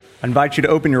I invite you to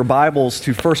open your Bibles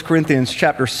to 1 Corinthians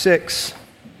chapter 6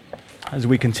 as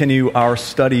we continue our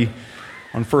study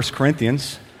on 1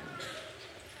 Corinthians.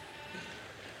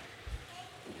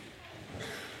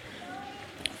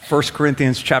 First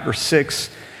Corinthians chapter 6.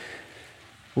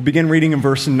 We'll begin reading in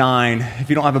verse 9.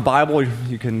 If you don't have a Bible,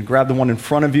 you can grab the one in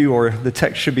front of you, or the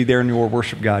text should be there in your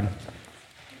worship guide.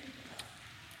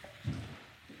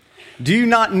 Do you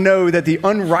not know that the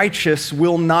unrighteous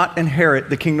will not inherit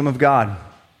the kingdom of God?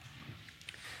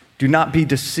 Do not be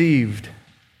deceived.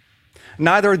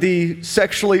 Neither the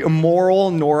sexually immoral,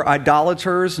 nor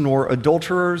idolaters, nor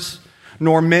adulterers,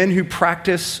 nor men who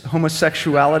practice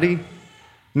homosexuality,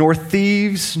 nor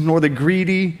thieves, nor the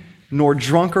greedy, nor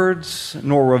drunkards,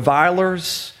 nor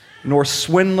revilers, nor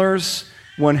swindlers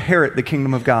will inherit the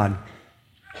kingdom of God.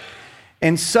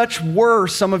 And such were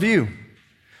some of you.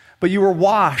 But you were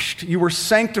washed, you were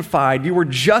sanctified, you were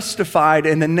justified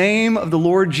in the name of the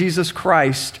Lord Jesus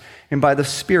Christ and by the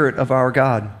Spirit of our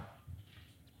God.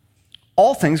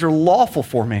 All things are lawful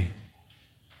for me,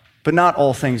 but not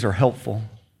all things are helpful.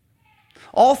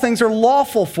 All things are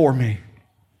lawful for me,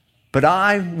 but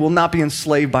I will not be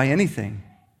enslaved by anything.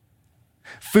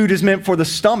 Food is meant for the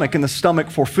stomach, and the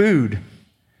stomach for food.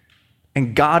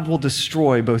 And God will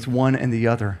destroy both one and the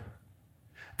other.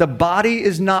 The body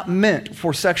is not meant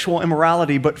for sexual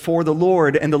immorality, but for the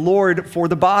Lord, and the Lord for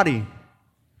the body.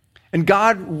 And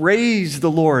God raised the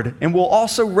Lord, and will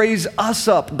also raise us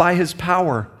up by his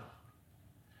power.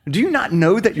 Do you not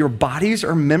know that your bodies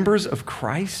are members of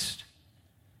Christ?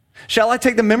 Shall I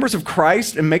take the members of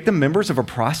Christ and make them members of a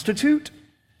prostitute?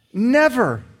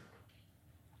 Never.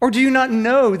 Or do you not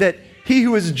know that he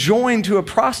who is joined to a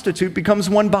prostitute becomes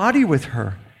one body with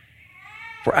her?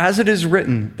 For as it is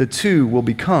written, the two will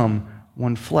become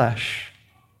one flesh.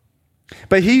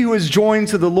 But he who is joined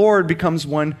to the Lord becomes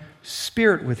one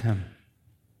spirit with him.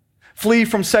 Flee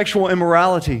from sexual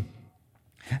immorality.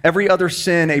 Every other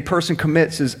sin a person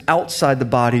commits is outside the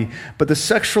body, but the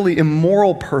sexually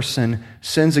immoral person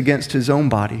sins against his own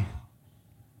body.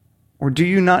 Or do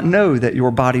you not know that your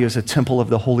body is a temple of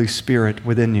the Holy Spirit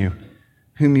within you,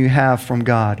 whom you have from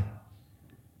God?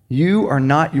 You are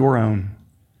not your own,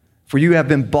 for you have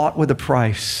been bought with a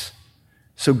price.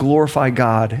 So glorify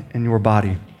God in your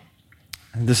body.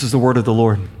 And this is the word of the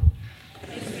Lord.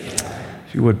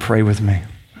 If you would pray with me.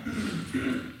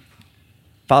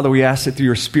 Father, we ask that through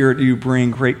your Spirit you bring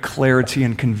great clarity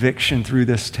and conviction through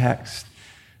this text.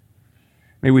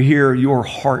 May we hear your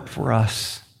heart for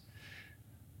us.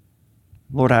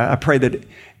 Lord, I pray that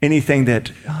anything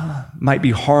that might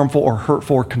be harmful or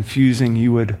hurtful or confusing,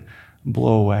 you would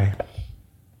blow away.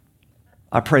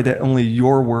 I pray that only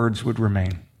your words would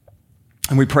remain.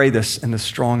 And we pray this in the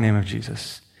strong name of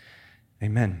Jesus.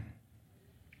 Amen.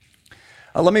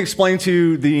 Let me explain to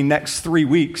you the next 3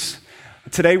 weeks.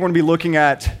 Today we're going to be looking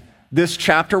at this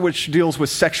chapter, which deals with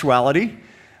sexuality.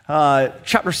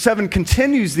 Chapter 7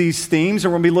 continues these themes,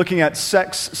 and we're going to be looking at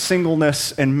sex,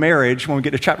 singleness, and marriage when we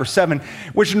get to chapter 7,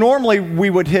 which normally we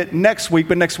would hit next week,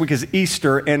 but next week is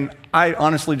Easter, and I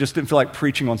honestly just didn't feel like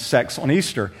preaching on sex on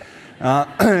Easter.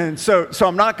 So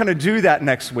I'm not going to do that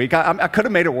next week. I could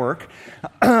have made it work,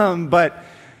 but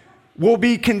we'll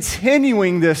be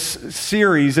continuing this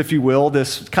series, if you will,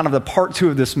 this kind of the part 2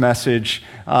 of this message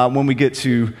when we get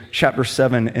to chapter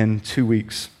 7 in 2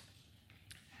 weeks.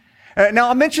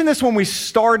 Now, I mentioned this when we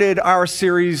started our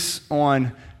series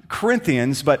on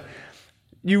Corinthians, but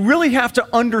you really have to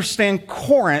understand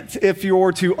Corinth if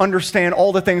you're to understand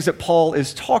all the things that Paul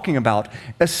is talking about,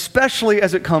 especially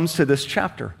as it comes to this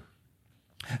chapter.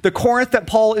 The Corinth that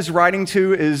Paul is writing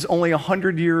to is only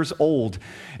 100 years old.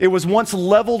 It was once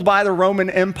leveled by the Roman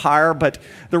Empire, but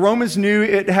the Romans knew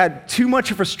it had too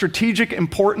much of a strategic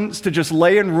importance to just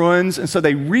lay in ruins, and so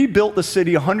they rebuilt the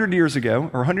city 100 years ago,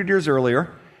 or 100 years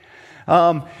earlier,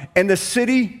 and the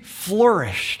city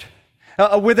flourished.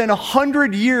 Within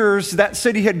 100 years, that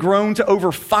city had grown to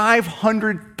over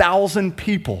 500,000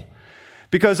 people.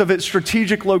 Because of its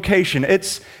strategic location.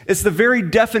 It's the very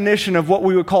definition of what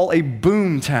we would call a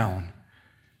boom town.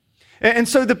 And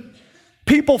so the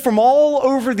people from all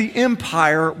over the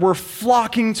empire were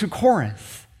flocking to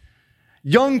Corinth.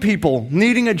 Young people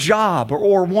needing a job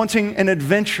or wanting an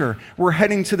adventure were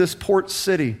heading to this port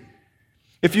city.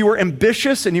 If you were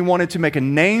ambitious and you wanted to make a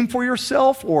name for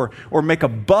yourself or make a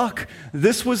buck,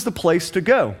 this was the place to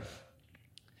go.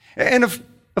 And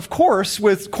of course,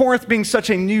 with Corinth being such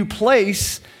a new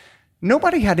place,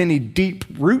 nobody had any deep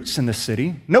roots in the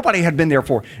city. Nobody had been there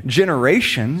for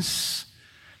generations.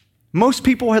 Most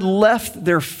people had left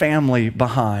their family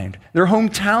behind, their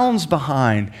hometowns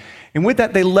behind. And with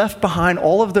that, they left behind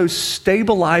all of those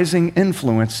stabilizing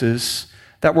influences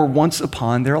that were once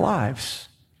upon their lives.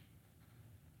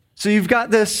 So you've got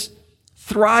this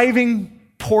thriving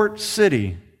port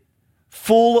city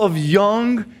full of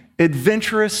young,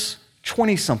 adventurous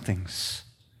 20-somethings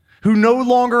who no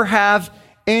longer have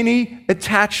any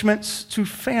attachments to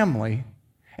family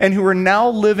and who are now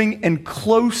living in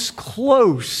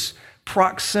close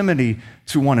proximity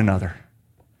to one another.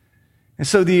 And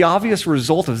so the obvious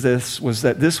result of this was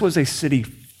that this was a city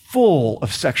full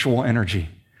of sexual energy,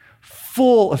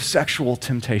 full of sexual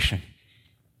temptation.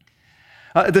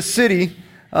 The city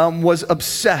was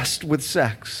obsessed with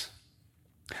sex.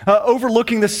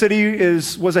 Overlooking the city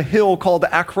was a hill called the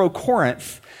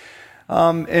Acrocorinth.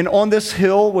 And on this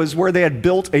hill was where they had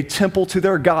built a temple to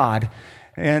their god.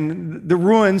 And the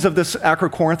ruins of this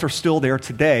Acrocorinth are still there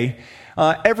today.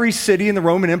 Every city in the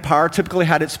Roman Empire typically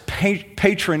had its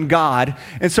patron god.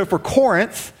 And so for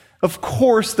Corinth, of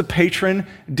course, the patron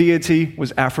deity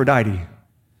was Aphrodite,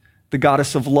 the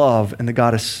goddess of love and the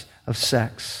goddess of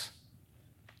sex.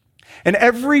 And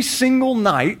every single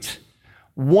night,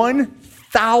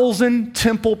 1,000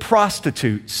 temple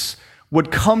prostitutes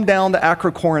would come down the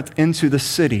Acrocorinth into the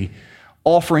city,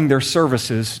 offering their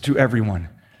services to everyone.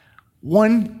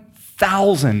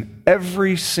 1,000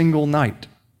 every single night.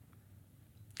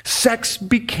 Sex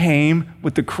became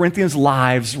what the Corinthians'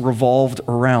 lives revolved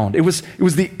around. It was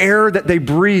the air that they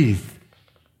breathed.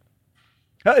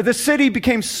 The city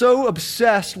became so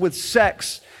obsessed with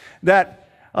sex that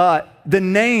the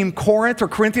name Corinth or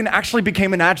Corinthian actually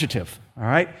became an adjective, all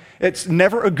right? It's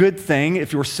never a good thing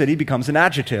if your city becomes an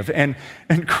adjective. And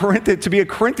Corinth, to be a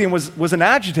Corinthian was an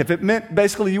adjective. It meant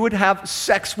basically you would have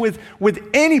sex with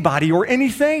anybody or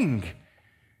anything.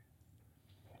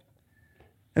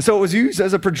 And so it was used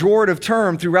as a pejorative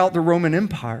term throughout the Roman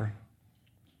Empire.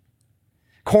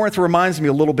 Corinth reminds me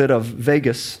a little bit of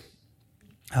Vegas.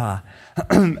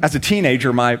 As a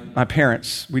teenager, my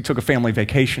parents, we took a family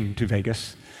vacation to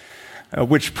Vegas,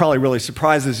 which probably really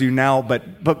surprises you now,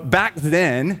 but back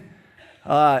then,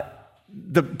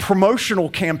 the promotional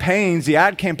campaigns, the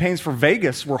ad campaigns for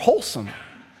Vegas were wholesome.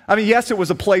 I mean, yes, it was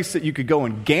a place that you could go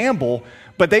and gamble,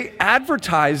 but they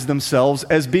advertised themselves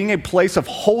as being a place of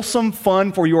wholesome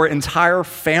fun for your entire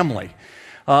family.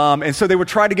 And so they would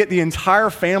try to get the entire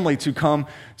family to come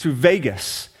to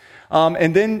Vegas.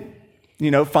 And then,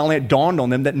 finally it dawned on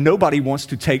them that nobody wants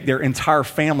to take their entire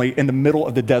family in the middle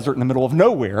of the desert, in the middle of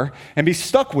nowhere, and be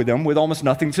stuck with them with almost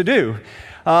nothing to do.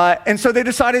 And so they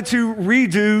decided to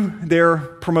redo their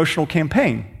promotional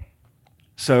campaign.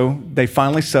 So they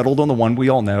finally settled on the one we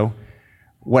all know.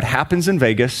 What happens in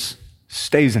Vegas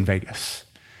stays in Vegas.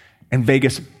 And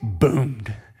Vegas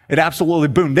boomed. It absolutely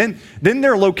boomed. Then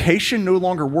their location no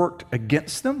longer worked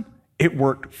against them. It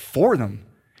worked for them.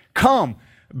 Come,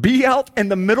 be out in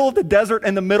the middle of the desert,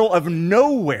 in the middle of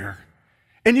nowhere.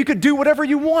 And you could do whatever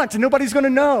you want and nobody's going to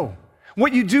know.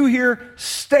 What you do here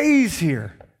stays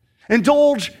here.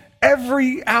 Indulge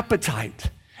every appetite.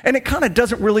 And it kind of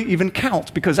doesn't really even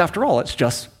count because after all, it's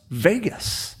just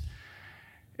Vegas.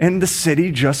 And the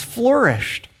city just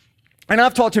flourished. And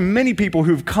I've talked to many people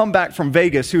who've come back from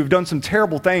Vegas who have done some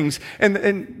terrible things.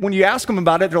 And when you ask them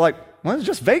about it, they're like, well, it's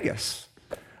just Vegas.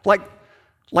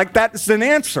 Like that's an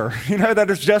answer, that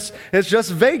it's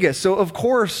just Vegas. So of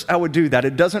course I would do that.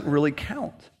 It doesn't really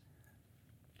count.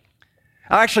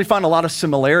 I actually find a lot of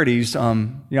similarities. I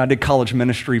did college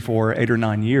ministry for 8 or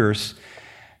 9 years,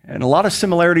 and a lot of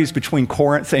similarities between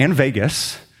Corinth and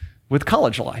Vegas with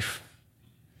college life,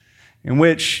 in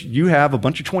which you have a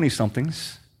bunch of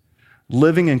 20-somethings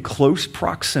living in close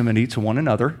proximity to one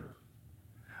another,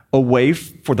 away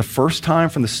for the first time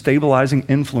from the stabilizing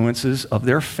influences of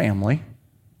their family.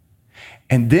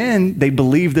 And then they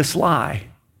believe this lie.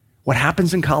 What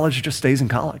happens in college just stays in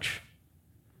college.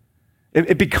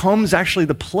 It becomes actually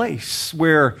the place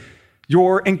where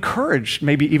you're encouraged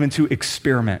maybe even to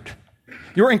experiment.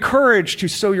 You're encouraged to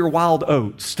sow your wild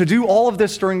oats, to do all of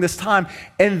this during this time,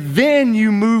 and then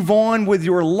you move on with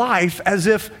your life as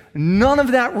if none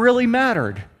of that really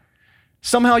mattered.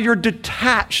 Somehow you're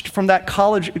detached from that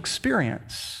college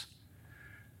experience.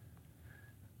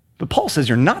 But Paul says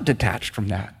you're not detached from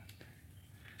that.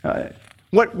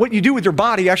 What you do with your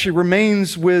body actually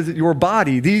remains with your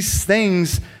body. These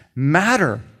things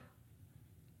matter.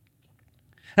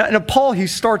 Now, Paul, he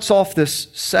starts off this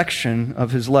section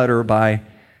of his letter by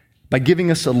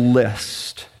giving us a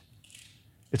list.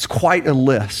 It's quite a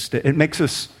list. It makes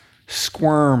us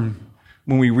squirm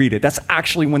when we read it. That's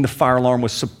actually when the fire alarm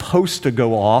was supposed to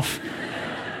go off.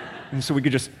 And so we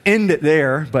could just end it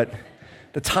there, but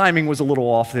the timing was a little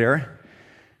off there.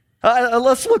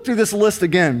 Let's look through this list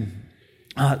again.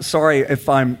 Sorry if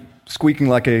I'm squeaking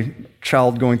like a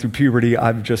child going through puberty.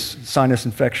 I've just sinus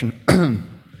infection.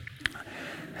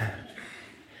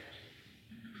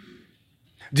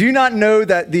 Do you not know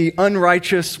that the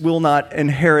unrighteous will not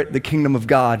inherit the kingdom of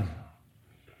God?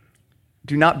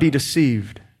 Do not be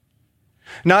deceived.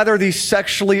 Neither the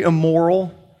sexually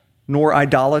immoral, nor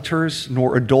idolaters,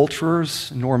 nor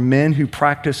adulterers, nor men who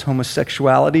practice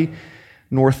homosexuality,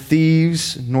 nor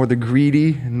thieves, nor the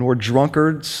greedy, nor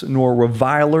drunkards, nor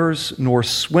revilers, nor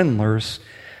swindlers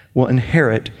will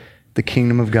inherit the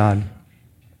kingdom of God.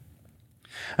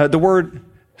 The word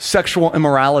sexual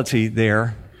immorality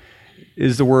there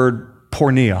is the word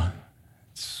porneia.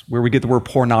 It's where we get the word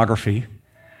pornography.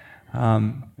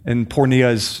 And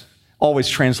porneia is always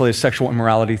translated as sexual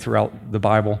immorality throughout the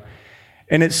Bible.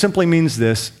 And it simply means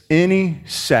this: any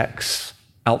sex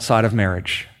outside of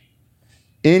marriage.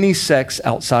 Any sex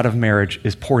outside of marriage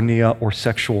is porneia or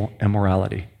sexual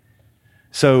immorality.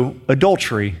 So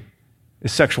adultery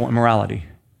is sexual immorality.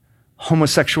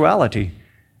 Homosexuality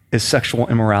is sexual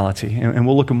immorality. And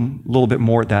we'll look a little bit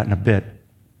more at that in a bit.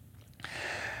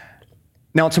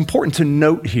 Now, it's important to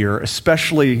note here,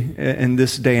 especially in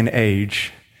this day and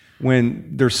age,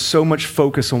 when there's so much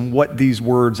focus on what these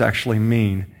words actually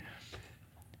mean,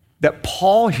 that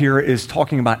Paul here is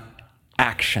talking about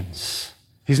actions.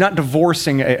 He's not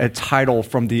divorcing a title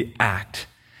from the act.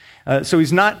 So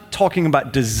he's not talking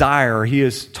about desire. He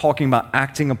is talking about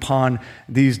acting upon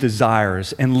these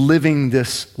desires and living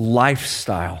this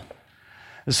lifestyle.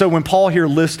 So when Paul here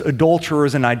lists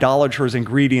adulterers and idolaters and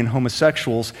greedy and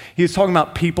homosexuals, he is talking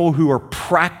about people who are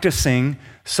practicing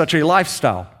such a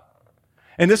lifestyle.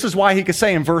 And this is why he could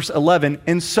say in verse 11,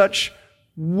 "And such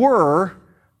were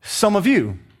some of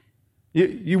you."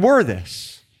 You were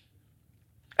this.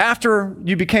 After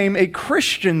you became a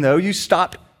Christian, though, you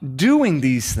stopped doing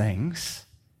these things,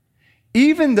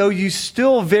 even though you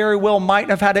still very well might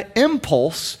have had an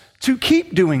impulse to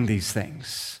keep doing these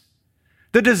things.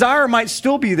 The desire might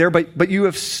still be there, but you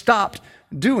have stopped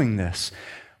doing this.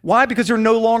 Why? Because you're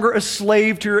no longer a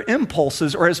slave to your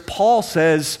impulses, or as Paul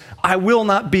says, I will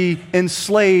not be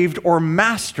enslaved or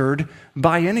mastered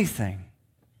by anything.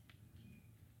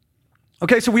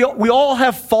 Okay, so we all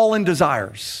have fallen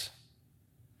desires.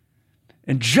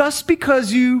 And just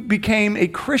because you became a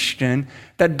Christian,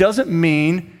 that doesn't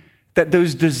mean that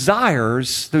those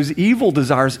desires, those evil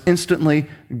desires, instantly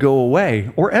go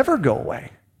away or ever go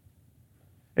away.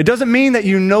 It doesn't mean that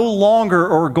you no longer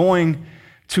are going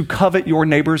to covet your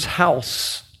neighbor's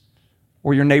house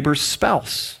or your neighbor's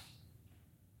spouse.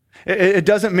 It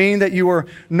doesn't mean that you are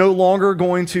no longer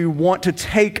going to want to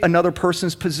take another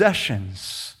person's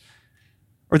possessions,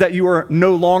 or that you are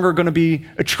no longer going to be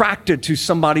attracted to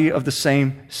somebody of the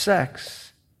same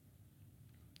sex.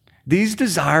 These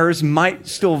desires might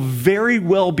still very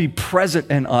well be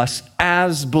present in us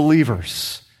as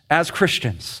believers, as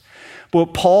Christians. But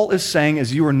what Paul is saying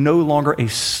is you are no longer a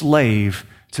slave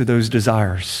to those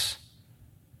desires.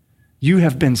 You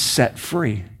have been set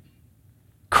free.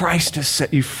 Christ has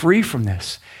set you free from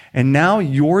this. And now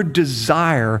your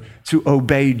desire to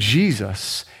obey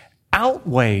Jesus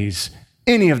outweighs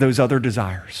any of those other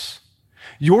desires.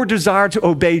 Your desire to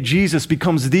obey Jesus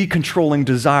becomes the controlling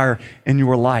desire in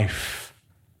your life.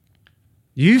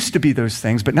 You used to be those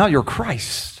things, but now you're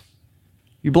Christ.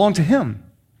 You belong to Him.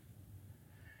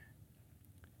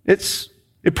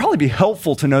 It'd probably be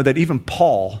helpful to know that even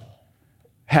Paul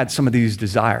had some of these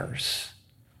desires.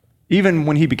 Even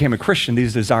when he became a Christian,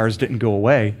 these desires didn't go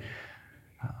away.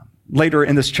 Later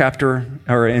in this chapter,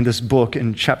 or in this book,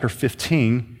 in chapter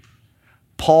 15,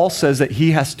 Paul says that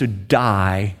he has to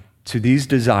die to these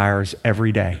desires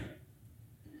every day.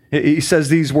 He says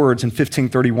these words in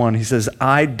 15:31. He says,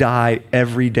 I die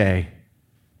every day.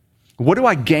 What do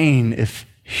I gain if,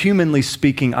 humanly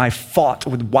speaking, I fought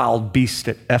with wild beasts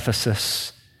at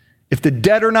Ephesus? If the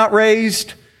dead are not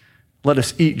raised, let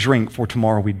us eat, drink, for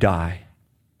tomorrow we die.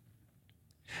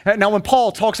 Now, when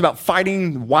Paul talks about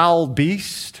fighting wild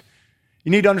beasts,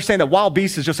 you need to understand that wild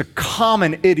beast is just a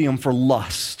common idiom for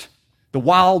lust. The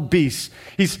wild beast.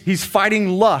 He's fighting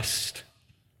lust.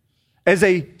 As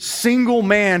a single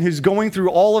man who's going through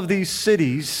all of these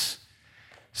cities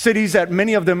that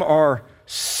many of them are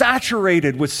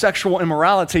saturated with sexual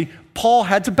immorality, Paul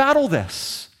had to battle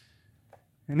this.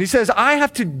 And he says, I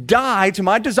have to die to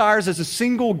my desires as a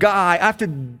single guy. I have to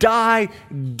die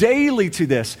daily to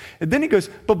this. And then he goes,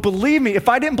 but believe me, if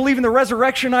I didn't believe in the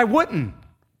resurrection, I wouldn't.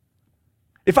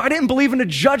 If I didn't believe in a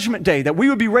judgment day, that we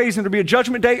would be raised and there'd be a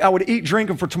judgment day, I would eat, drink,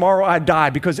 and for tomorrow I'd die,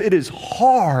 because it is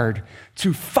hard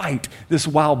to fight this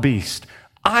wild beast.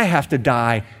 I have to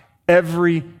die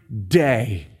every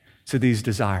day to these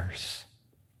desires.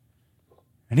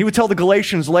 And he would tell the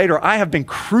Galatians later, I have been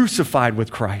crucified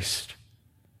with Christ.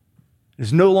 It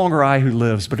is no longer I who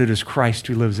lives, but it is Christ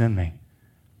who lives in me.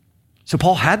 So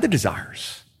Paul had the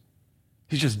desires.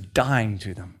 He's just dying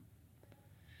to them.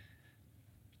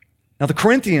 Now the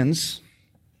Corinthians,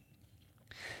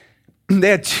 they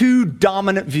had two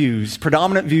predominant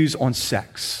views on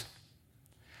sex.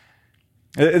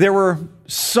 There were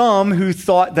some who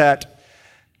thought that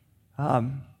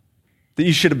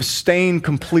you should abstain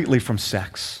completely from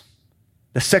sex.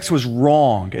 The sex was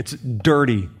wrong. It's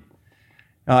dirty.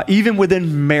 Even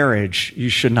within marriage, you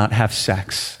should not have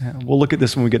sex. We'll look at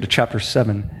this when we get to chapter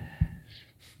 7.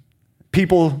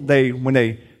 People, when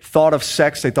they thought of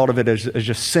sex, they thought of it as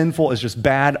just sinful, as just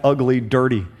bad, ugly,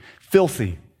 dirty,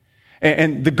 filthy.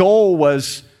 And the goal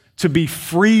was to be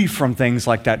free from things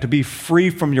like that, to be free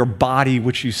from your body,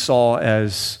 which you saw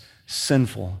as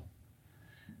sinful.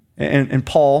 And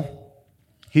Paul,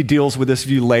 he deals with this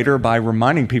view later by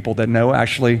reminding people that no,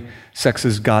 actually, sex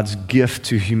is God's gift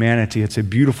to humanity. It's a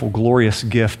beautiful, glorious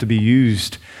gift to be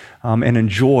used and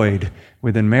enjoyed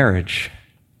within marriage.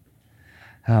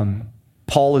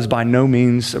 Paul is by no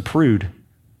means a prude.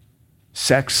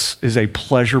 Sex is a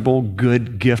pleasurable,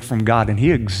 good gift from God, and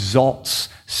he exalts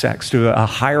sex to a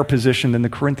higher position than the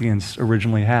Corinthians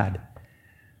originally had.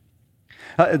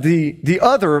 The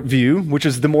other view, which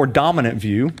is the more dominant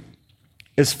view,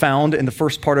 is found in the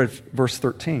first part of verse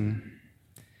 13.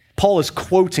 Paul is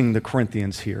quoting the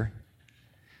Corinthians here.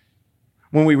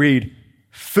 When we read,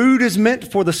 food is meant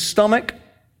for the stomach,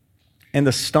 and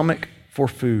the stomach for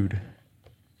food.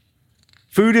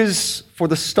 Food is for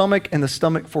the stomach, and the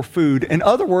stomach for food. In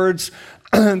other words,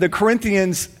 the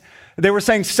Corinthians, they were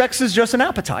saying sex is just an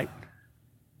appetite.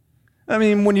 I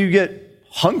mean, when you get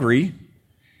hungry,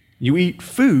 you eat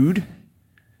food.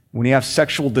 When you have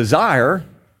sexual desire,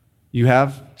 you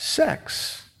have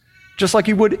sex, just like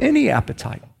you would any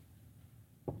appetite.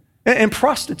 And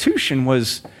prostitution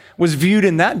was viewed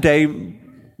in that day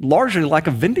largely like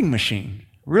a vending machine,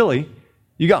 really.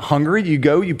 You got hungry, you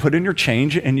go, you put in your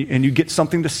change, and you get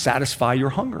something to satisfy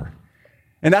your hunger.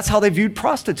 And that's how they viewed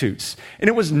prostitutes. And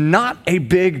it was not a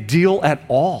big deal at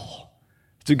all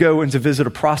to go and to visit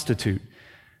a prostitute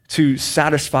to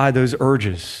satisfy those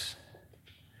urges.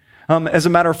 As a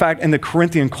matter of fact, in the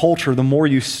Corinthian culture, the more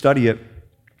you study it,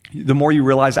 the more you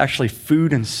realize actually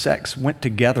food and sex went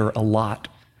together a lot.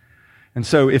 And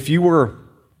so if you were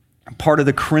part of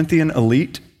the Corinthian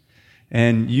elite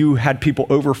and you had people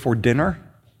over for dinner,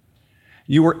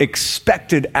 you were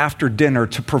expected after dinner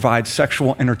to provide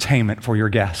sexual entertainment for your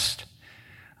guest.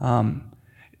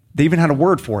 They even had a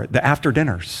word for it, the after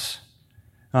dinners,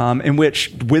 in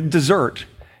which, with dessert,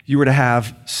 you were to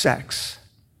have sex.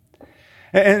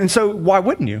 And so why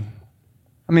wouldn't you?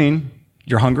 I mean,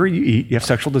 you're hungry, you eat, you have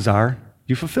sexual desire,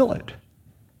 you fulfill it.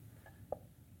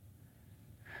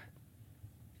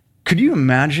 Could you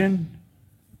imagine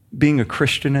being a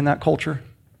Christian in that culture?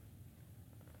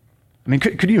 I mean,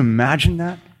 could you imagine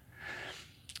that?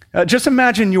 Just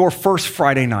imagine your first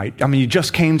Friday night. I mean, you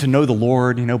just came to know the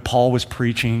Lord. You know, Paul was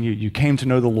preaching. You came to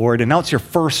know the Lord, and now it's your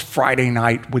first Friday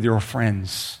night with your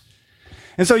friends.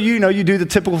 And so, you do the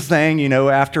typical thing,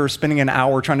 after spending an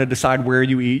hour trying to decide where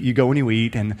you eat, you go and you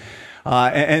eat. And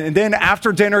then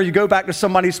after dinner, you go back to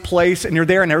somebody's place, and you're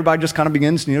there, and everybody just kind of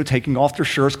begins, taking off their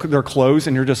shirts, their clothes,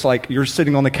 and you're just like, you're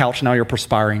sitting on the couch now, you're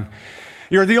perspiring.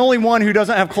 You're the only one who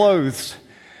doesn't have clothes.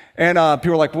 And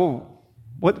people are like, whoa,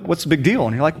 what's the big deal?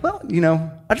 And you're like, well,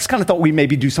 I just kind of thought we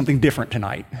maybe do something different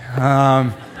tonight.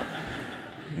 I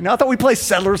thought we'd play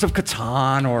Settlers of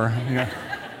Catan or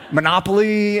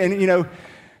Monopoly. And,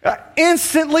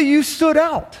 instantly you stood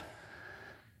out.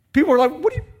 People were like,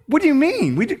 what do you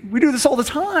mean? We do this all the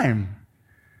time.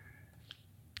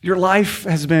 Your life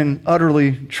has been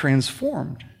utterly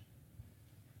transformed.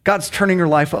 God's turning your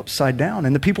life upside down,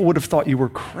 and the people would have thought you were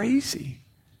crazy.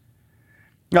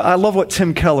 Now, I love what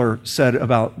Tim Keller said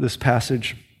about this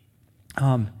passage.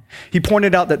 He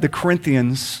pointed out that the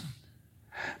Corinthians,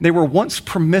 they were once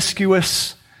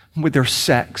promiscuous with their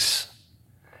sex,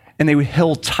 and they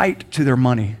held tight to their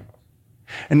money.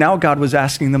 And now God was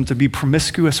asking them to be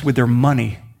promiscuous with their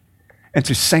money and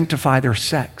to sanctify their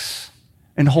sex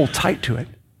and hold tight to it.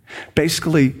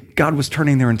 Basically, God was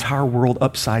turning their entire world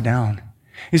upside down.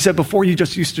 He said, before you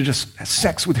just used to just have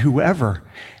sex with whoever.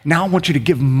 Now I want you to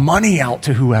give money out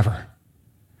to whoever.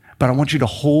 But I want you to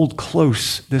hold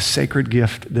close this sacred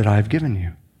gift that I've given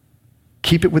you.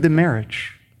 Keep it within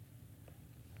marriage.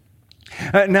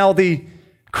 Now, the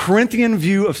Corinthian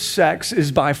view of sex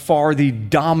is by far the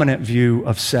dominant view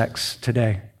of sex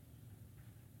today.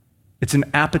 It's an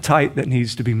appetite that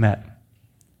needs to be met.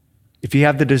 If you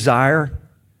have the desire,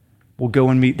 we'll go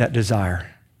and meet that desire.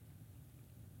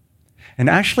 And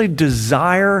actually,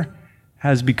 desire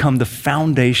has become the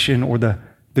foundation or the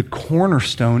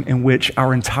cornerstone in which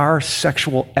our entire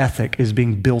sexual ethic is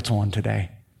being built on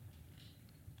today.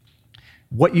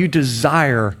 What you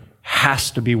desire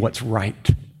has to be what's right.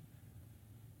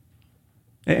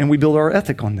 And we build our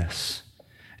ethic on this.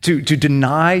 To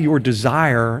deny your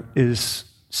desire is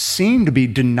seen to be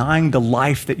denying the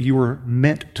life that you were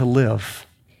meant to live.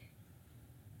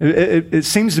 It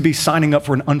seems to be signing up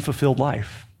for an unfulfilled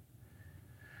life.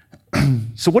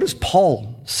 So what does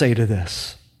Paul say to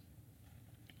this?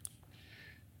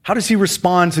 How does he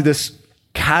respond to this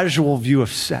casual view of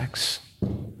sex?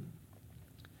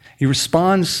 He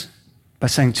responds by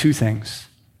saying two things.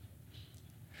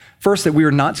 First, that we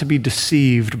are not to be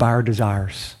deceived by our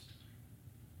desires.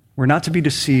 We're not to be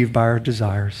deceived by our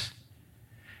desires.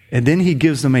 And then he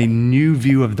gives them a new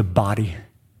view of the body.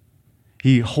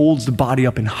 He holds the body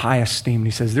up in high esteem. And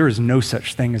he says there is no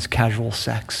such thing as casual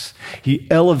sex. He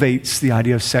elevates the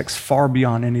idea of sex far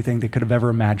beyond anything they could have ever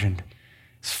imagined.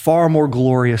 It's far more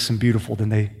glorious and beautiful than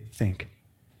they think.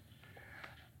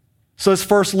 So let's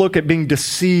first look at being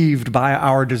deceived by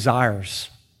our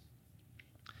desires.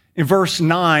 In verse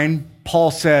 9, Paul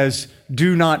says,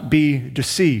 do not be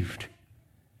deceived.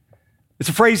 It's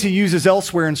a phrase he uses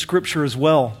elsewhere in Scripture as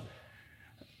well.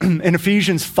 In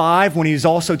Ephesians 5, when he's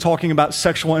also talking about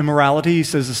sexual immorality, he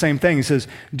says the same thing. He says,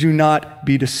 do not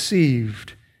be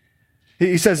deceived.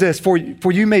 He says this, for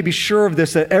you may be sure of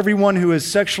this, that everyone who is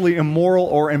sexually immoral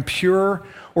or impure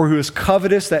or who is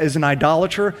covetous, that is an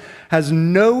idolater, has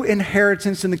no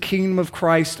inheritance in the kingdom of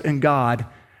Christ and God.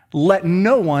 Let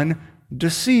no one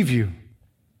deceive you.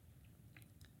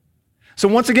 So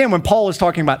once again, when Paul is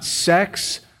talking about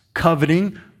sex,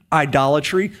 coveting,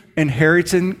 idolatry,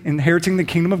 inheriting the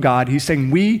kingdom of God, he's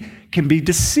saying we can be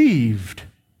deceived.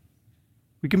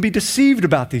 We can be deceived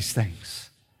about these things.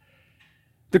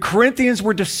 The Corinthians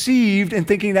were deceived in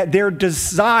thinking that their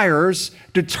desires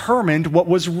determined what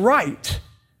was right.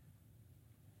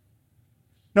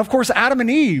 Now, of course, Adam and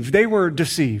Eve, they were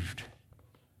deceived.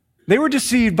 They were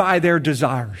deceived by their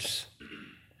desires.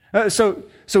 So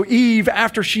Eve,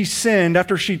 after she sinned,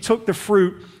 after she took the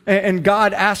fruit, and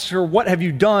God asked her, what have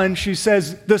you done? She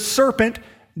says, the serpent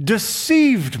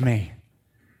deceived me.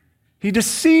 He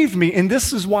deceived me, and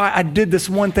this is why I did this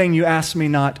one thing you asked me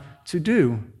not to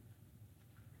do.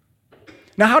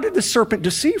 Now, how did the serpent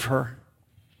deceive her?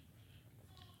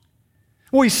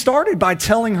 Well, he started by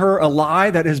telling her a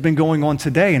lie that has been going on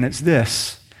today, and it's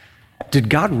this. Did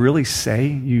God really say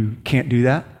you can't do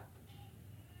that?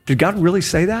 Did God really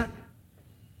say that?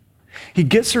 He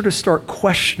gets her to start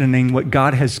questioning what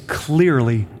God has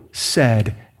clearly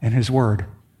said in His Word.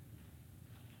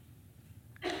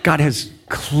 God has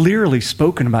clearly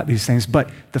spoken about these things, but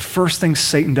the first thing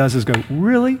Satan does is go,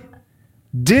 really?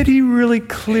 Did He really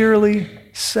clearly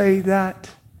say that?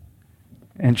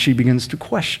 And she begins to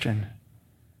question.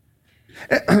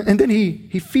 And then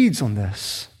he feeds on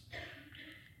this.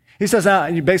 He says,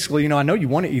 basically, I know you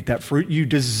want to eat that fruit. You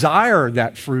desire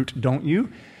that fruit, don't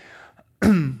you?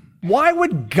 Why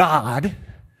would God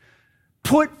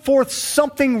put forth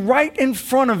something right in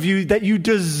front of you that you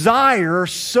desire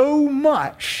so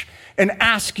much and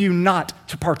ask you not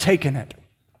to partake in it?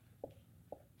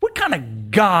 What kind of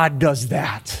God does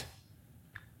that?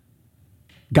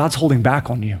 God's holding back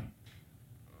on you.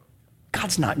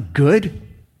 God's not good.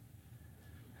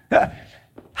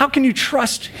 How can you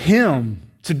trust Him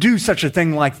to do such a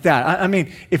thing like that? I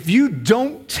mean, if you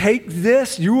don't take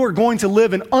this, you are going to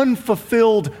live an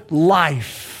unfulfilled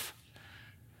life.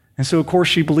 And so, of course,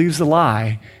 she believes the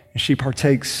lie, and she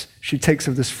takes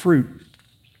of this fruit.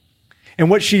 And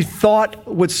what she thought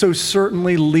would so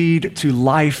certainly lead to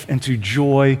life and to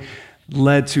joy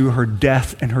led to her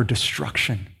death and her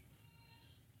destruction.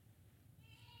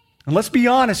 And let's be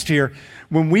honest here.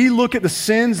 When we look at the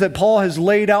sins that Paul has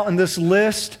laid out in this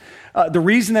list, the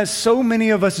reason that so many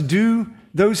of us do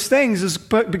those things is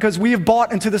because we have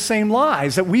bought into the same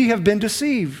lies, that we have been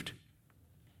deceived.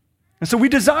 And so we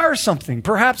desire something.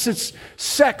 Perhaps it's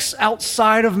sex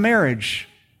outside of marriage.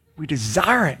 We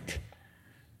desire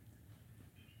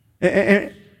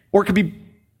it. Or it could be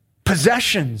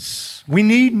possessions. We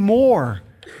need more.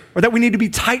 Or that we need to be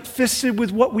tight-fisted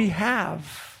with what we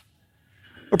have.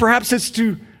 Or perhaps it's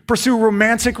to pursue a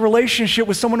romantic relationship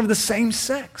with someone of the same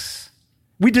sex.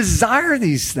 We desire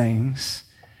these things,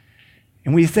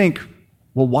 and we think,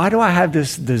 well, why do I have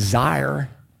this desire,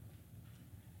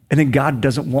 and then God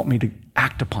doesn't want me to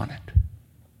act upon it?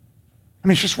 I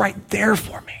mean, it's just right there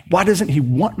for me. Why doesn't He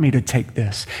want me to take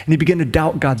this? And you begin to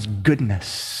doubt God's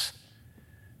goodness.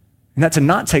 And that to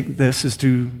not take this is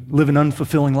to live an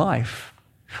unfulfilling life.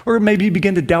 Or maybe you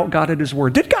begin to doubt God at his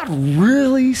word. Did God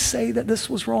really say that this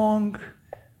was wrong?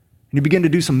 And you begin to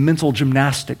do some mental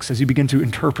gymnastics as you begin to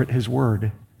interpret his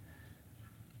word.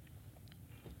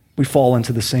 We fall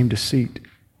into the same deceit.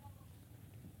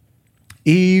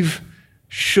 Eve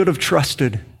should have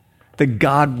trusted that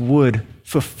God would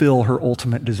fulfill her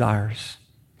ultimate desires.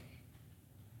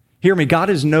 Hear me, God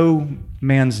is no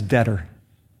man's debtor.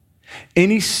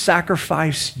 Any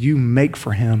sacrifice you make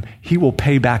for him, he will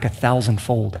pay back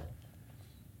 1,000-fold.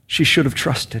 She should have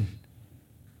trusted.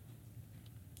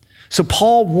 So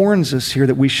Paul warns us here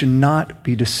that we should not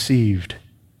be deceived.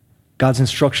 God's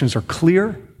instructions are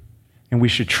clear, and we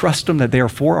should trust them that they are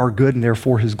for our good and they're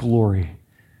for his glory.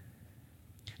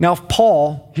 Now, if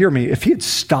Paul, hear me, if he had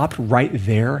stopped right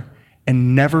there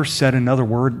and never said another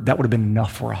word, that would have been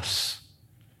enough for us.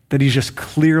 That he's just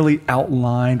clearly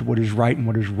outlined what is right and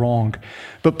what is wrong.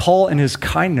 But Paul, in his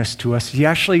kindness to us, he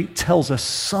actually tells us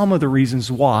some of the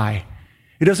reasons why.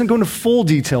 He doesn't go into full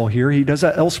detail here. He does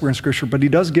that elsewhere in Scripture, but he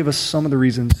does give us some of the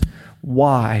reasons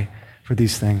why for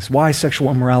these things, why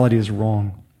sexual immorality is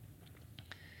wrong.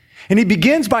 And he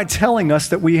begins by telling us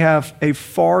that we have a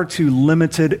far too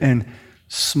limited and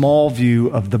small view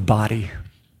of the body.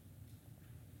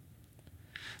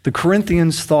 The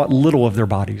Corinthians thought little of their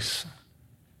bodies.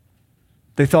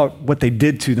 They thought what they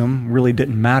did to them really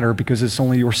didn't matter because it's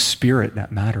only your spirit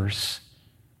that matters.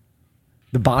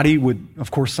 The body would,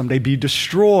 of course, someday be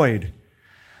destroyed,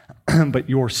 but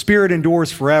your spirit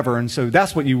endures forever, and so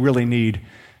that's what you really need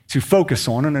to focus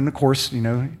on. And then, of course,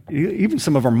 even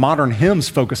some of our modern hymns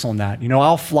focus on that.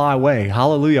 I'll fly away.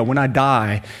 Hallelujah. When I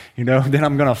die, then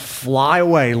I'm going to fly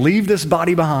away, leave this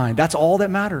body behind. That's all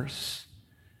that matters.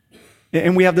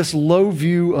 And we have this low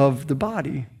view of the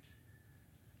body.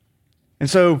 And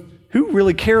so who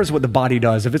really cares what the body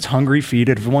does? If it's hungry, feed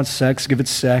it. If it wants sex, give it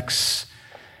sex.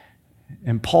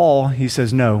 And Paul, he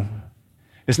says, no.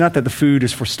 It's not that the food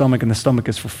is for stomach and the stomach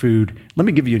is for food. Let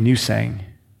me give you a new saying.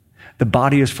 The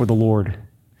body is for the Lord,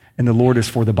 and the Lord is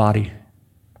for the body.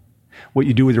 What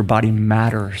you do with your body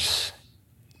matters.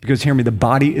 Because hear me, the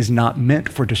body is not meant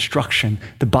for destruction.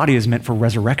 The body is meant for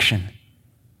resurrection.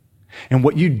 And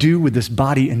what you do with this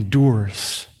body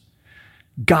endures.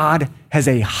 God has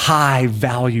a high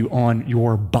value on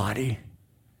your body.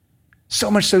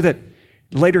 So much so that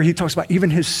later he talks about even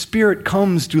his spirit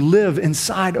comes to live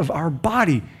inside of our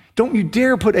body. Don't you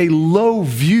dare put a low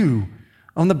view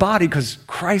on the body because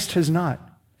Christ has not.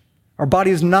 Our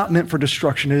body is not meant for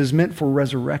destruction. It is meant for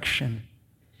resurrection.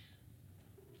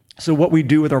 So what we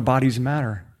do with our bodies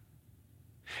matter.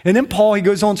 And then Paul, he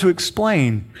goes on to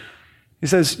explain. He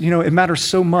says, it matters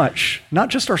so much, not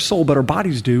just our soul, but our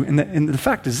bodies do. And the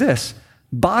fact is this,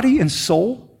 body and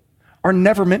soul are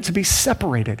never meant to be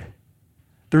separated.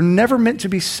 They're never meant to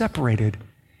be separated.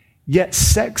 Yet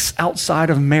sex outside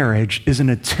of marriage is an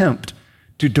attempt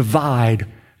to divide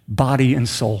body and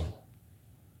soul.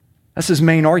 That's his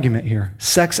main argument here.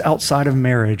 Sex outside of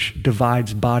marriage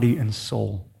divides body and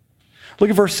soul. Look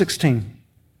at verse 16.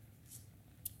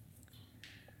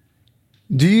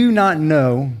 Do you not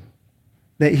know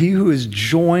that he who is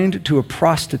joined to a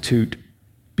prostitute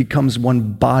becomes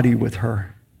one body with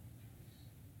her?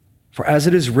 For as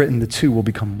it is written, the two will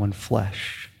become one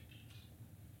flesh.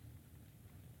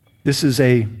 This is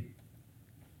a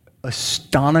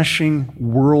astonishing,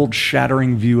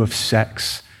 world-shattering view of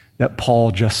sex that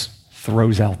Paul just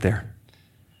throws out there.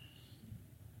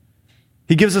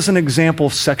 He gives us an example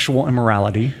of sexual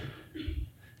immorality.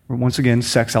 Once again,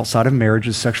 sex outside of marriage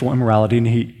is sexual immorality, and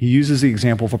he uses the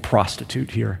example of a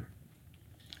prostitute here.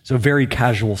 So very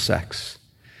casual sex.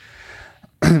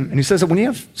 And he says that when you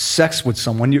have sex with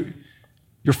someone,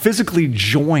 you're physically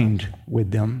joined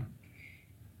with them.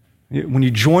 When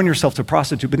you join yourself to a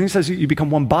prostitute, but then he says you become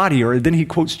one body, or then he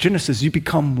quotes Genesis, you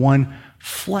become one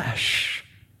flesh.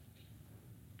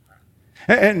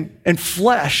 And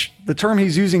flesh, the term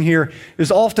he's using here, is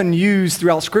often used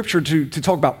throughout Scripture to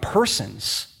talk about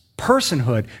persons.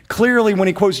 Personhood. Clearly, when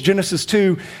he quotes Genesis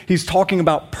 2, he's talking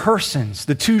about persons.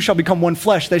 The two shall become one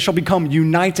flesh. They shall become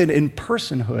united in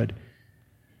personhood.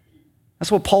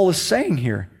 That's what Paul is saying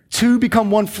here. Two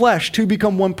become one flesh. Two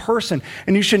become one person.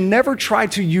 And you should never try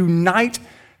to unite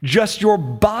just your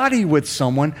body with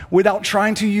someone without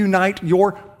trying to unite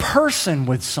your person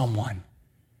with someone.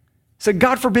 So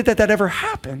God forbid that ever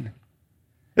happen.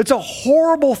 It's a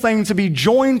horrible thing to be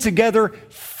joined together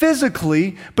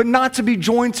physically, but not to be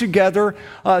joined together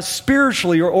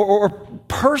spiritually or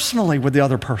personally with the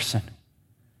other person.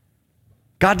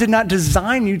 God did not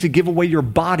design you to give away your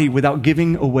body without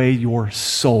giving away your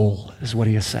soul, is what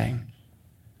he is saying.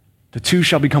 The two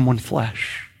shall become one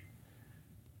flesh.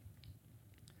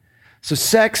 So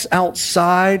sex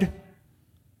outside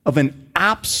of an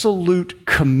absolute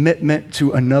commitment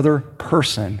to another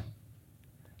person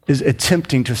is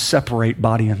attempting to separate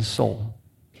body and soul.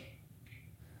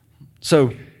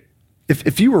 So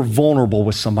if you were vulnerable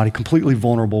with somebody, completely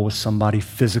vulnerable with somebody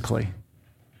physically,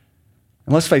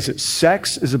 and let's face it,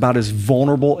 sex is about as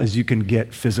vulnerable as you can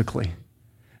get physically.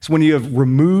 It's when you have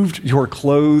removed your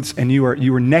clothes and you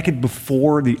were naked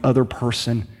before the other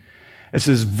person. It's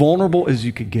as vulnerable as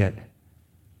you could get.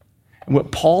 And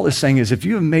what Paul is saying is if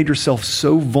you have made yourself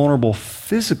so vulnerable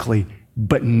physically,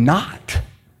 but not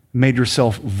made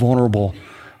yourself vulnerable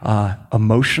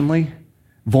emotionally,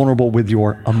 vulnerable with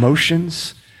your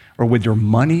emotions or with your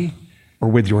money or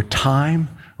with your time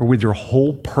or with your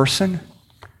whole person,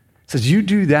 it says you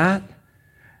do that,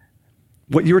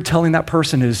 what you're telling that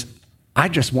person is, I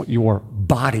just want your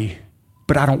body,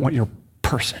 but I don't want your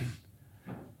person.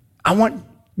 I want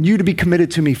you to be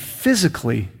committed to me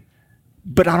physically,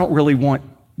 but I don't really want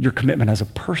your commitment as a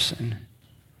person.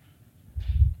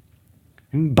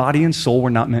 And body and soul were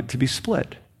not meant to be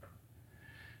split.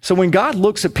 So when God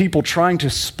looks at people trying to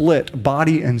split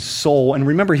body and soul, and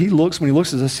remember, when he looks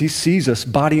at us, he sees us,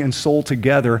 body and soul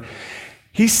together.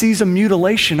 He sees a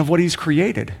mutilation of what he's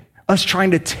created, us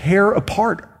trying to tear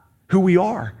apart who we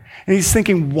are. And he's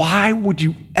thinking, why would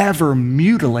you ever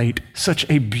mutilate such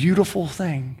a beautiful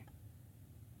thing?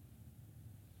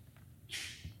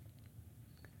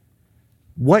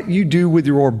 What you do with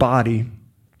your body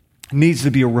needs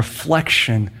to be a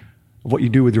reflection of what you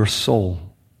do with your soul.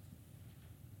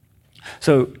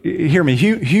 So hear me,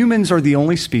 humans are the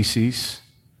only species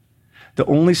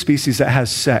that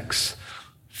has sex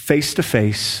face to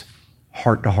face,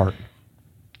 heart to heart.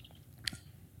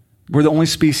 We're the only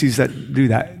species that do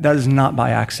that. That is not by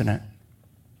accident.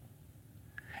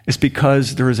 It's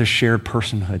because there is a shared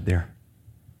personhood there.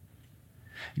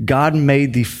 God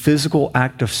made the physical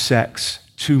act of sex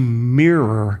to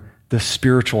mirror the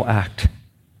spiritual act,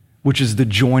 which is the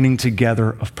joining together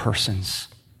of persons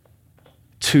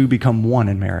to become one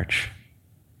in marriage.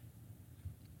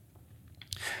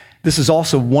 This is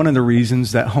also one of the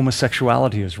reasons that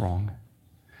homosexuality is wrong.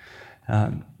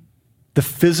 The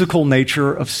physical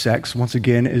nature of sex, once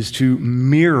again, is to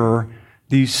mirror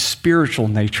the spiritual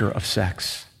nature of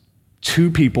sex.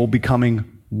 Two people becoming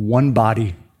one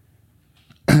body,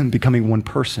 becoming one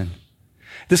person.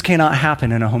 This cannot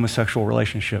happen in a homosexual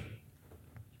relationship.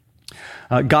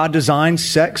 God designed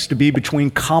sex to be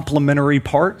between complementary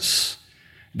parts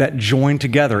that join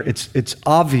together. It's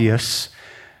obvious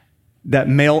that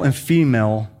male and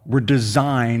female were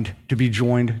designed to be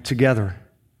joined together.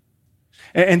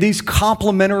 And these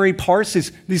complementary parts,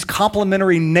 these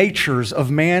complementary natures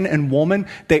of man and woman,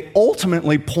 they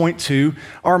ultimately point to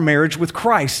our marriage with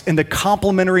Christ and the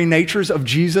complementary natures of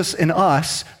Jesus and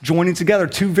us joining together.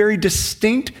 Two very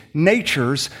distinct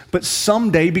natures, but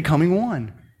someday becoming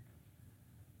one.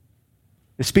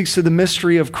 It speaks to the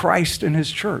mystery of Christ and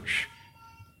his church.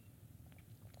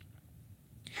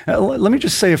 Let me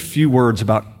just say a few words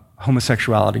about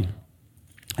homosexuality.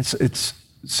 It's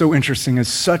so interesting. It's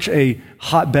such a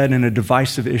hotbed and a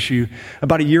divisive issue.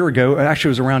 About a year ago, actually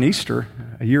it was around Easter,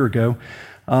 a year ago,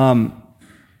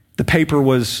 the paper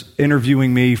was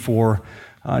interviewing me for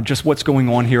just what's going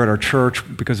on here at our church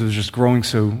because it was just growing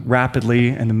so rapidly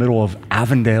in the middle of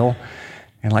Avondale.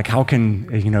 And like, how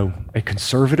can, a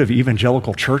conservative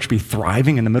evangelical church be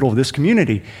thriving in the middle of this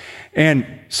community? And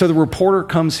so the reporter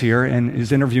comes here and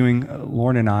is interviewing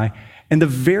Lauren and I. And the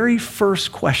very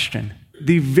first question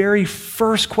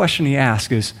he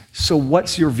asks is, so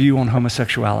what's your view on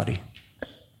homosexuality?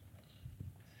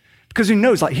 Because he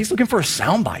knows, he's looking for a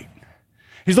soundbite.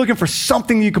 He's looking for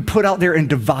something you could put out there and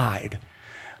divide.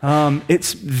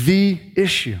 It's the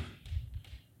issue.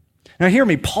 Now hear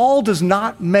me, Paul does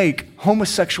not make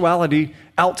homosexuality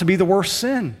out to be the worst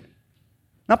sin.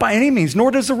 Not by any means,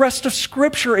 nor does the rest of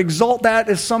Scripture exalt that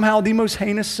as somehow the most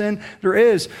heinous sin there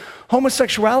is.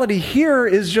 Homosexuality here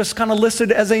is just kind of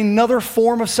listed as another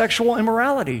form of sexual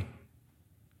immorality.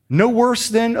 No worse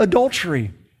than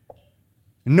adultery.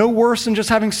 No worse than just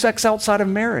having sex outside of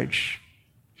marriage.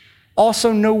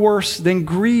 Also no worse than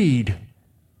greed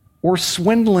or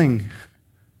swindling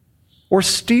or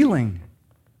stealing.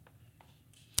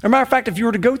 As a matter of fact, if you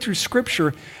were to go through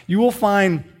Scripture, you will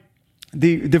find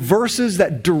the verses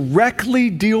that directly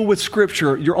deal with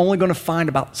Scripture, you're only going to find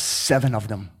about 7 of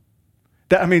them.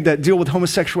 That deal with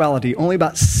homosexuality. Only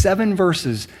about 7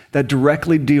 verses that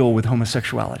directly deal with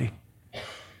homosexuality.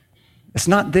 It's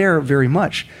not there very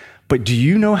much. But do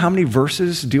you know how many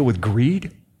verses deal with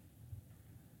greed?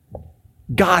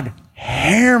 God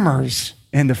hammers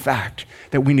in the fact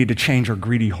that we need to change our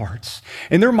greedy hearts.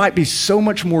 And there might be so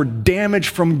much more damage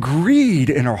from greed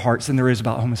in our hearts than there is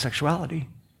about homosexuality.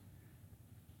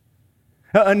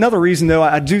 Another reason, though,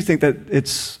 I do think that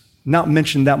it's not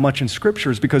mentioned that much in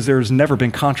Scripture is because there's never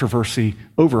been controversy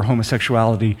over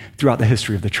homosexuality throughout the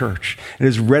history of the church. It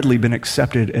has readily been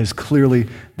accepted as clearly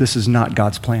this is not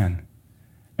God's plan.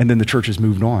 And then the church has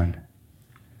moved on.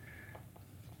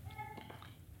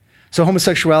 So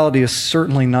homosexuality is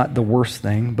certainly not the worst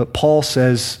thing, but Paul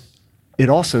says it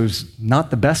also is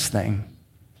not the best thing.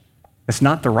 It's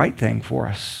not the right thing for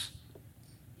us.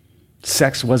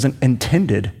 Sex wasn't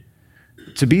intended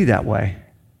to be that way.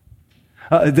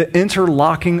 The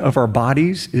interlocking of our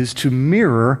bodies is to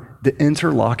mirror the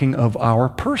interlocking of our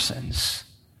persons.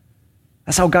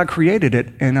 That's how God created it,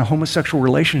 and a homosexual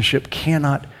relationship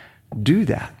cannot do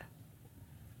that.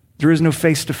 There is no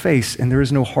face-to-face, and there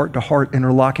is no heart-to-heart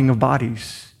interlocking of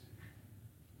bodies.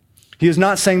 He is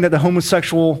not saying that the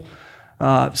homosexual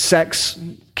sex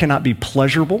cannot be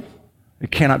pleasurable.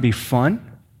 It cannot be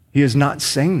fun. He is not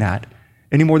saying that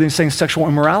any more than he's saying sexual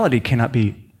immorality cannot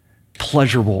be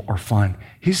pleasurable or fun.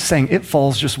 He's saying it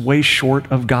falls just way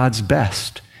short of God's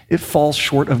best. It falls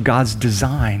short of God's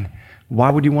design. Why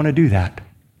would you want to do that?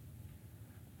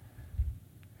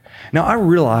 Now, I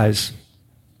realize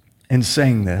in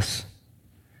saying this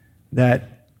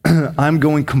that I'm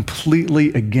going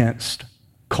completely against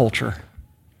culture.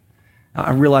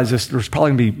 I realize this. There's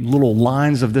probably going to be little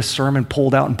lines of this sermon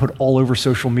pulled out and put all over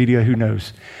social media. Who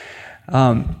knows?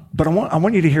 But I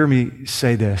want you to hear me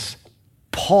say this.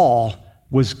 Paul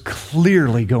was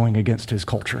clearly going against his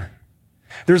culture.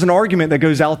 There's an argument that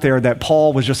goes out there that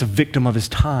Paul was just a victim of his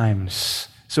times.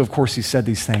 So, of course, he said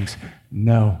these things.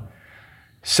 No.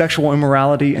 Sexual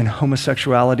immorality and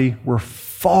homosexuality were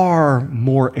far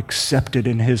more accepted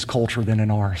in his culture than in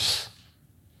ours.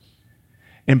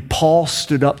 And Paul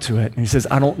stood up to it and he says,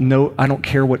 I don't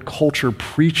care what culture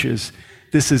preaches.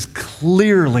 This is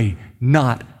clearly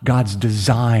not God's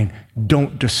design.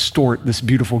 Don't distort this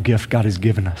beautiful gift God has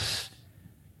given us.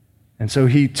 And so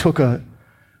he took a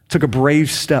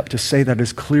brave step to say that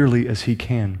as clearly as he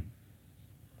can.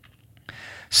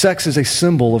 Sex is a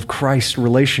symbol of Christ's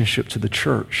relationship to the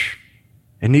church.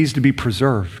 It needs to be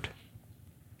preserved.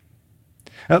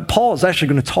 Paul is actually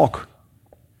going to talk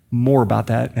more about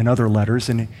that in other letters,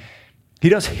 and he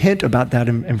does hint about that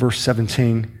in verse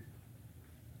 17.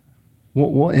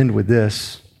 We'll end with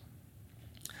this.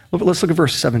 Let's look at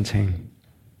verse 17.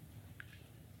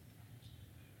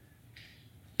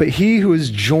 But he who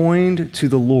is joined to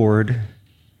the Lord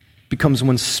becomes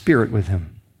one spirit with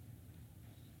him.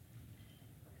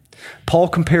 Paul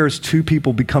compares two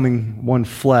people becoming one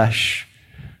flesh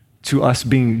to us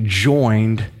being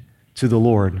joined to the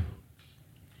Lord.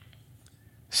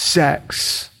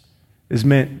 Sex is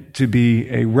meant to be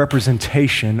a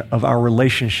representation of our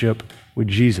relationship with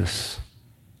Jesus.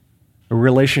 A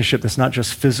relationship that's not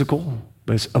just physical,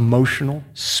 but it's emotional,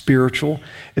 spiritual.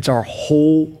 It's our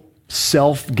whole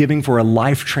self giving for a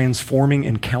life-transforming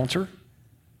encounter.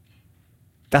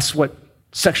 That's what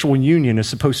sexual union is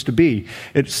supposed to be.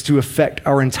 It's to affect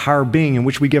our entire being, in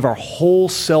which we give our whole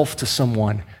self to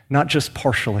someone, not just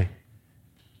partially.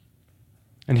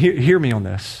 And hear me on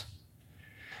this.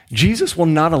 Jesus will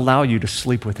not allow you to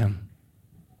sleep with him.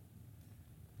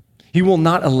 He will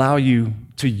not allow you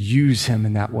to use him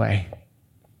in that way.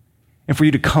 And for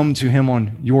you to come to him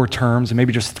on your terms and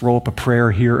maybe just throw up a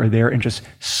prayer here or there and just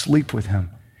sleep with him.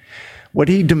 What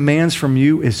he demands from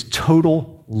you is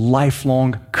total,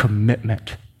 lifelong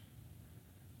commitment.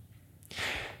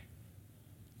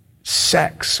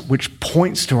 Sex, which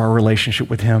points to our relationship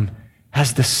with him,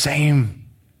 has the same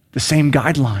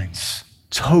guidelines.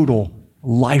 Total,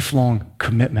 lifelong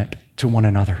commitment to one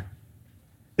another.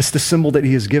 It's the symbol that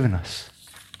he has given us.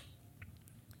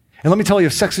 And let me tell you,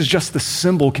 if sex is just the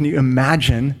symbol, can you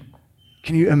imagine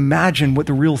what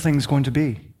the real thing is going to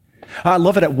be? I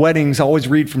love it at weddings. I always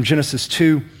read from Genesis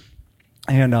 2,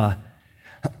 and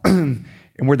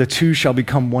where the two shall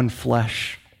become one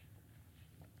flesh.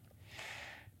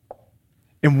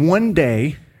 And one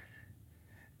day,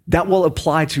 that will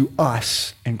apply to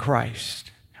us in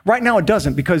Christ. Right now it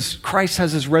doesn't, because Christ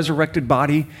has his resurrected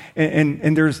body,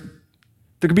 and there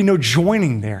could be no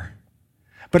joining there.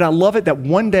 But I love it that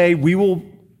one day we will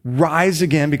rise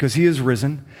again because he is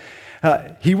risen.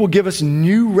 He will give us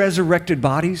new resurrected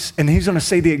bodies, and he's going to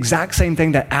say the exact same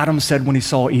thing that Adam said when he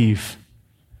saw Eve.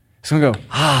 He's going to go,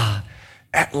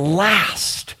 at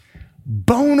last,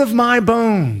 bone of my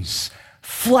bones,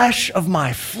 flesh of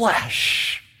my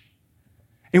flesh.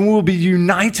 And we will be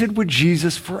united with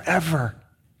Jesus forever.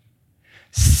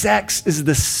 Sex is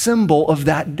the symbol of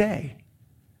that day.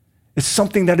 It's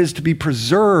something that is to be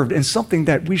preserved and something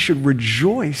that we should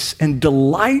rejoice and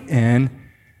delight in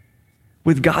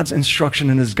with God's instruction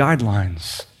and his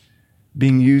guidelines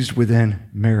being used within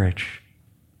marriage.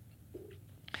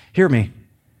 Hear me.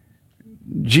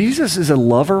 Jesus is a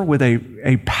lover with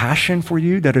a passion for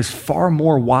you that is far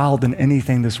more wild than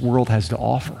anything this world has to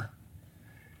offer.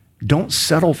 Don't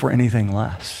settle for anything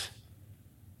less.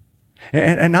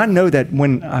 And I know that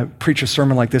when I preach a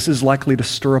sermon like this, is likely to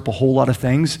stir up a whole lot of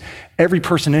things. Every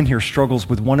person in here struggles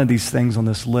with one of these things on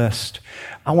this list.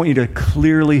 I want you to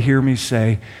clearly hear me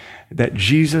say that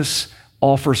Jesus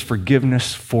offers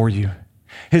forgiveness for you.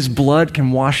 His blood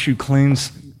can wash you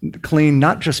clean,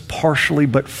 not just partially,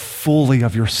 but fully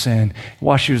of your sin.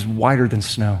 Wash you as whiter than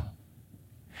snow.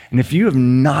 And if you have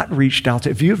not reached out to,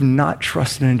 if you have not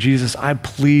trusted in Jesus, I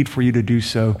plead for you to do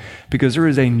so, because there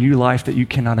is a new life that you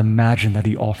cannot imagine that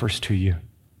he offers to you.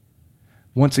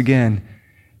 Once again,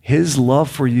 his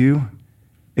love for you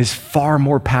is far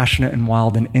more passionate and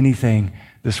wild than anything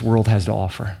this world has to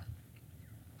offer.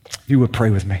 If you would pray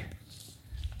with me.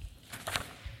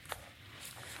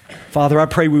 Father, I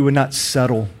pray we would not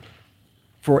settle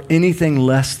for anything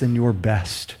less than your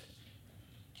best.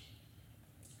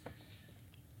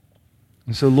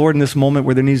 And so, Lord, in this moment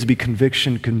where there needs to be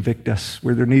conviction, convict us.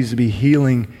 Where there needs to be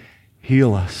healing,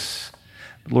 heal us.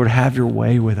 But Lord, have your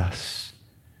way with us.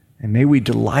 And may we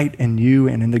delight in you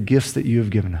and in the gifts that you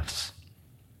have given us.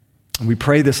 And we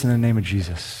pray this in the name of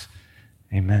Jesus.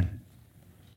 Amen.